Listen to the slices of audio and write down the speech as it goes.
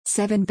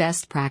7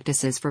 Best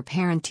Practices for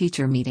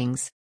Parent-Teacher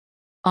Meetings.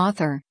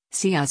 Author,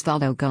 C.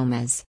 Osvaldo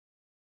Gomez.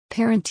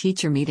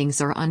 Parent-teacher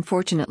meetings are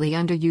unfortunately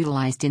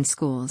underutilized in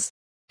schools.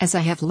 As I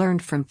have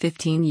learned from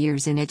 15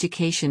 years in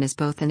education as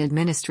both an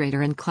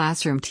administrator and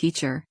classroom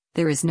teacher,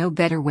 there is no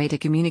better way to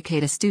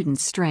communicate a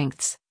student's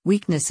strengths,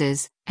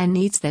 weaknesses, and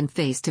needs than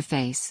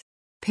face-to-face.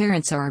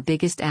 Parents are our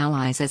biggest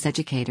allies as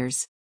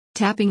educators.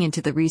 Tapping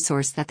into the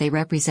resource that they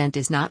represent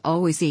is not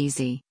always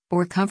easy,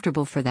 or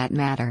comfortable for that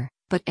matter,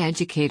 but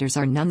educators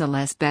are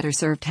nonetheless better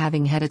served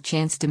having had a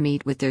chance to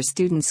meet with their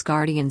students'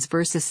 guardians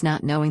versus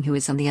not knowing who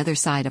is on the other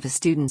side of a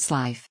student's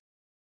life.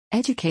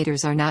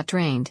 Educators are not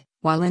trained,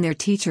 while in their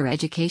teacher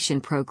education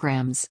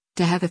programs,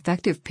 to have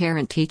effective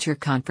parent-teacher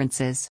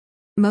conferences.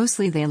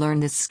 Mostly they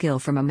learn this skill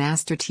from a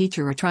master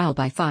teacher or trial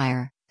by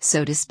fire,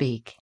 so to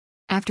speak.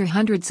 After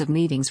hundreds of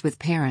meetings with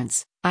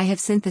parents, I have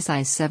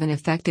synthesized 7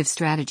 effective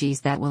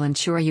strategies that will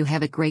ensure you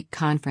have a great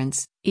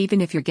conference, even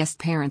if your guest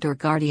parent or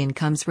guardian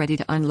comes ready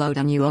to unload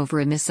on you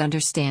over a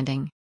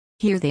misunderstanding.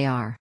 Here they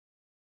are.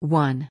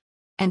 1.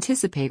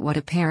 Anticipate what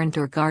a parent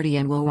or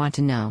guardian will want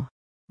to know.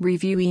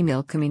 Review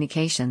email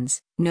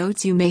communications,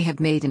 notes you may have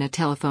made in a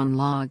telephone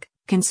log,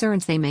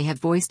 concerns they may have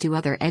voiced to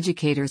other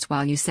educators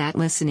while you sat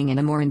listening in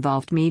a more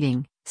involved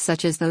meeting,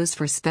 such as those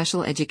for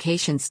special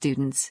education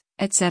students,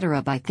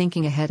 etc. By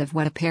thinking ahead of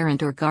what a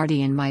parent or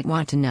guardian might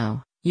want to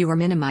know, you are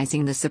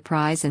minimizing the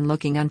surprise and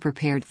looking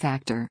unprepared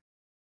factor.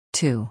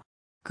 2.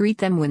 Greet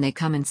them when they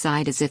come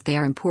inside as if they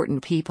are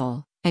important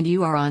people, and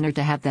you are honored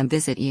to have them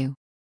visit you.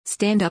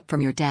 Stand up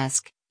from your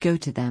desk, go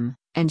to them,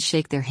 and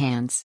shake their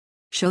hands.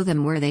 Show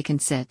them where they can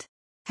sit.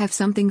 Have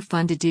something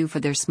fun to do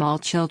for their small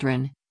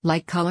children,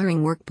 like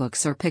coloring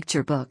workbooks or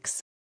picture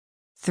books.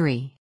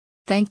 3.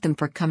 Thank them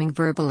for coming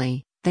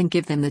verbally, then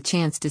give them the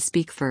chance to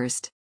speak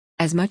first.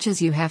 As much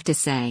as you have to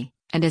say,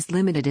 and as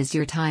limited as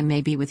your time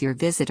may be with your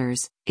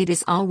visitors, it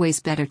is always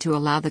better to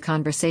allow the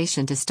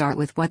conversation to start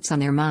with what's on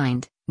their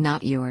mind,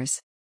 not yours.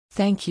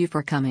 Thank you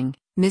for coming,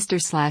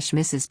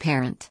 Mr./Mrs.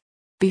 Parent.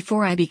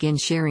 Before I begin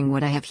sharing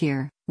what I have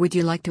here, would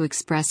you like to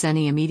express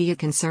any immediate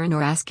concern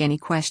or ask any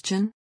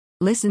question?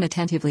 Listen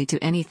attentively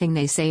to anything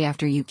they say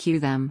after you cue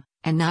them,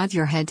 and nod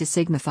your head to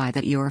signify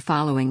that you are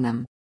following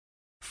them.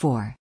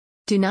 4.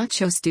 Do not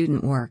show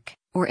student work,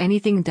 or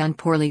anything done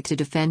poorly to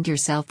defend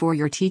yourself or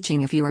your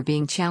teaching if you are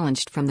being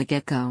challenged from the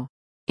get-go.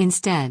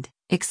 Instead,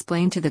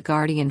 explain to the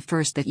guardian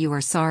first that you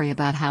are sorry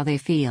about how they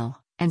feel,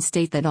 and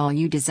state that all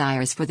you desire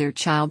is for their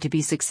child to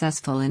be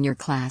successful in your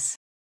class.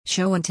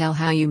 Show and tell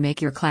how you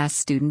make your class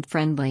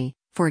student-friendly,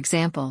 for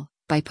example,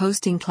 by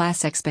posting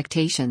class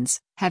expectations,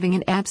 having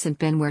an absent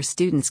bin where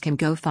students can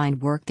go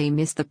find work they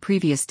missed the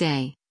previous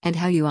day, and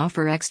how you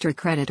offer extra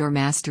credit or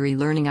mastery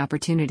learning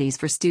opportunities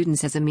for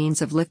students as a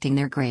means of lifting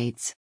their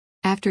grades.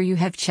 After you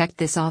have checked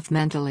this off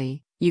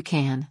mentally, you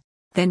can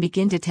then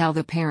begin to tell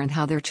the parent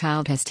how their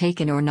child has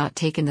taken or not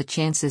taken the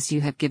chances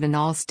you have given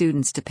all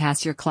students to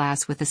pass your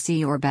class with a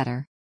C or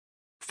better.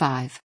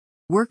 5.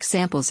 Work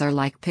samples are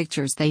like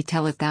pictures, they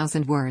tell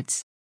 1,000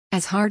 words.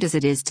 As hard as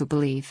it is to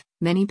believe,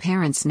 many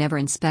parents never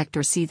inspect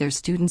or see their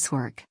students'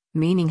 work,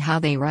 meaning how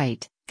they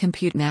write,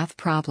 compute math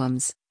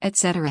problems,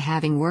 etc.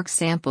 Having work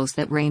samples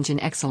that range in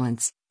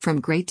excellence,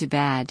 from great to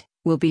bad,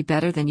 will be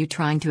better than you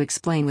trying to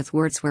explain with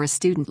words where a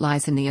student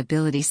lies in the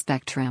ability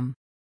spectrum.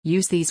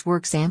 Use these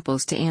work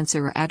samples to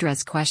answer or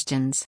address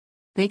questions.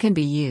 They can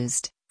be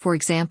used, for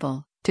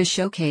example, to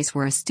showcase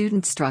where a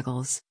student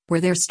struggles, where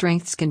their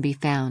strengths can be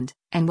found,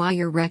 and why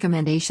your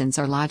recommendations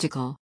are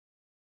logical.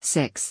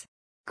 6.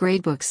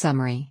 Gradebook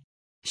summary.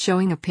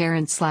 Showing a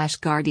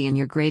parent/guardian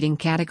your grading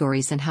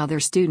categories and how their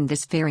student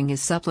is faring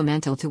is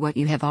supplemental to what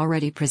you have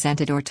already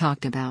presented or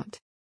talked about.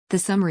 The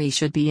summary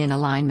should be in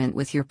alignment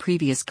with your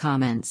previous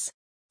comments.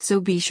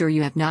 So be sure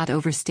you have not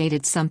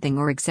overstated something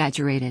or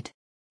exaggerated.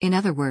 In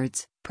other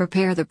words,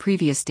 prepare the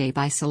previous day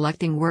by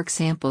selecting work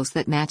samples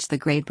that match the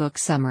gradebook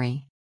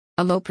summary.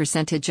 A low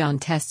percentage on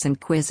tests and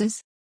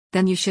quizzes?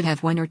 Then you should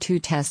have 1 or 2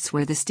 tests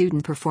where the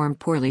student performed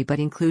poorly but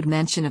include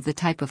mention of the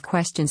type of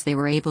questions they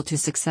were able to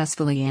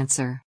successfully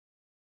answer.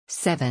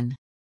 7.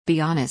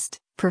 Be honest,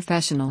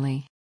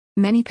 professionally.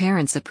 Many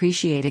parents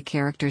appreciate a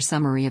character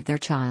summary of their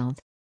child.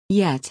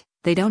 Yet,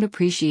 they don't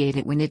appreciate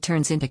it when it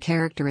turns into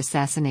character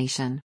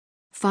assassination.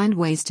 Find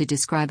ways to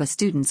describe a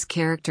student's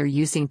character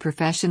using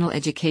professional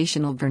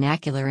educational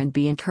vernacular and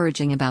be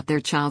encouraging about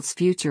their child's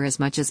future as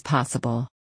much as possible.